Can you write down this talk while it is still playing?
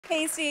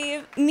Hey,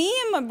 Steve. Me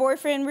and my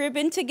boyfriend, we've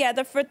been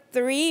together for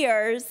 3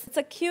 years. It's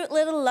a cute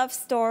little love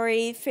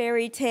story,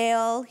 fairy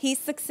tale. He's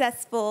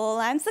successful.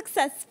 I'm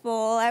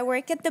successful. I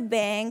work at the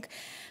bank.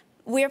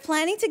 We're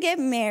planning to get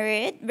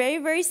married very,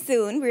 very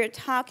soon. We're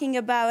talking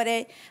about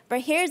it.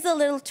 But here's a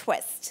little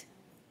twist.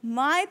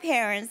 My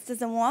parents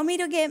doesn't want me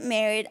to get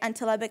married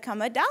until I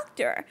become a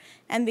doctor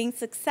and being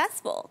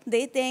successful.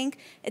 They think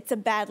it's a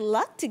bad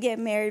luck to get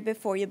married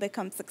before you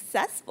become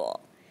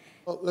successful.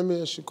 Well, let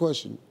me ask you a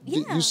question.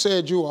 Yeah. You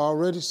said you were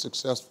already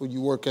successful.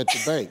 You work at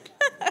the bank.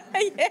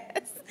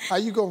 Yes. How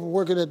you go from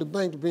working at the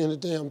bank to being a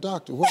damn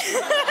doctor? What?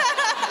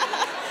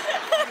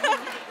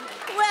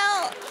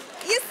 Well,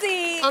 you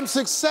see... I'm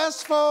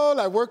successful.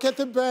 I work at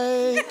the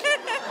bank.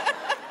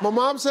 My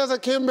mom says I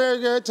can't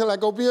marry her till I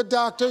go be a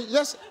doctor.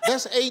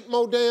 That's 8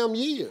 more damn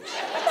years.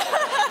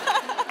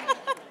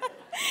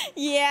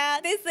 Yeah,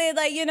 they say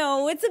that, you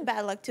know, it's a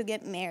bad luck to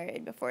get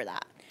married before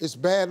that. It's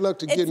bad luck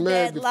to get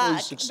married before you're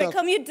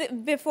successful.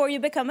 Before you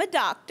become a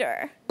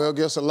doctor. Well, I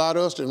guess a lot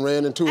of us done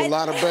ran into a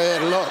lot of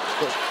bad luck.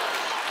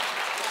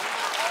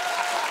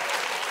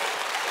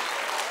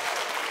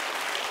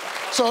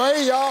 So,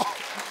 hey, y'all,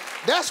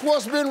 that's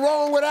what's been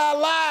wrong with our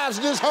lives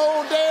this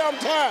whole damn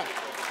time.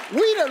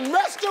 We done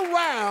messed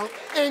around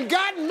and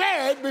got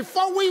married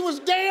before we was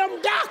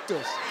damn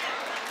doctors.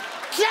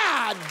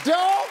 God,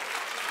 dog.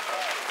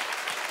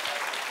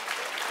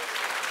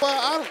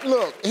 Well,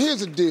 look, here's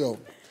the deal.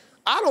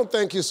 I don't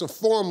think it's a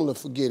formula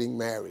for getting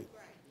married.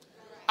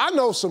 I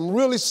know some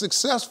really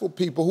successful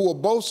people who are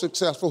both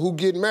successful who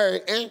get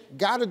married and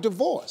got a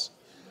divorce.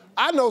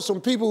 I know some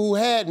people who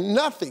had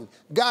nothing,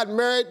 got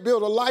married,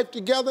 built a life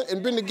together,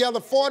 and been together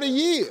 40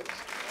 years.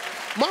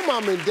 My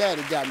mom and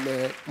daddy got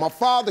married. My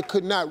father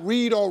could not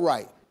read or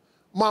write.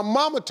 My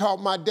mama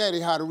taught my daddy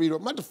how to read.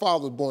 My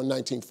father was born in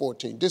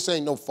 1914. This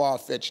ain't no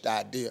far-fetched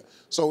idea.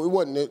 So it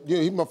wasn't,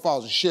 you know, my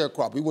father was a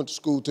sharecropper. He went to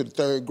school to the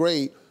 3rd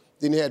grade,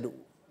 then he had to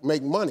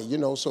make money, you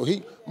know. So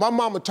my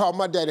mama taught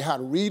my daddy how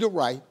to read or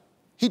write.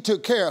 He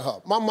took care of her.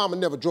 My mama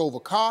never drove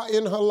a car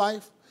in her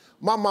life.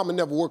 My mama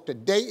never worked a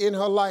day in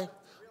her life.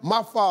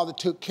 My father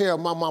took care of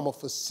my mama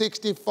for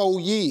 64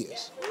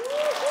 years.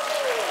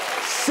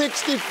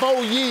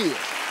 64 years.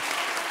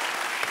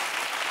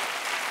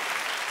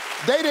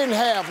 They didn't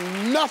have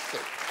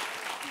nothing.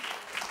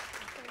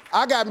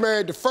 I got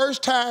married the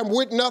first time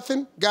with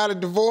nothing, got a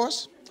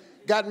divorce.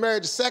 Got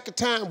married the second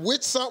time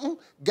with something,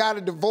 got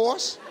a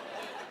divorce.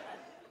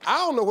 I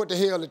don't know what the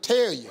hell to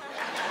tell you.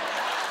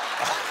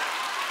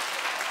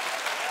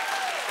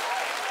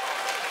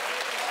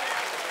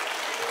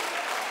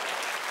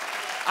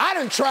 I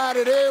done tried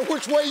it every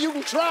which way you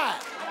can try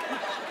it.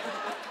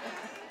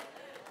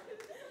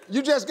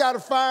 You just gotta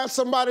find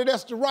somebody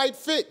that's the right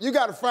fit. You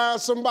gotta find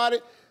somebody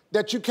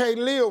that you can't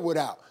live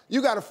without.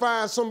 You gotta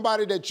find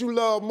somebody that you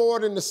love more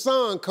than the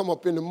sun come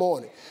up in the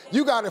morning.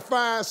 You gotta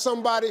find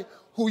somebody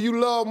who you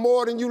love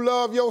more than you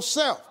love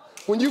yourself.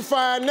 When you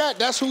find that,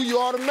 that's who you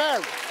ought to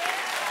marry.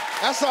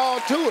 That's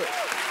all to it.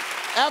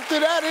 After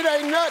that, it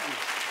ain't nothing.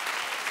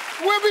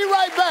 We'll be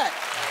right back.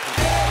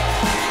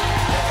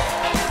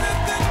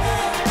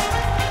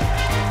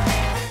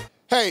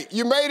 Hey,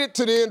 you made it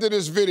to the end of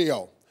this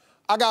video.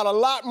 I got a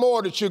lot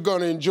more that you're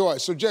gonna enjoy,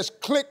 so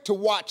just click to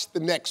watch the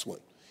next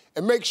one.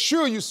 And make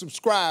sure you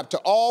subscribe to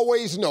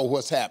always know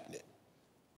what's happening.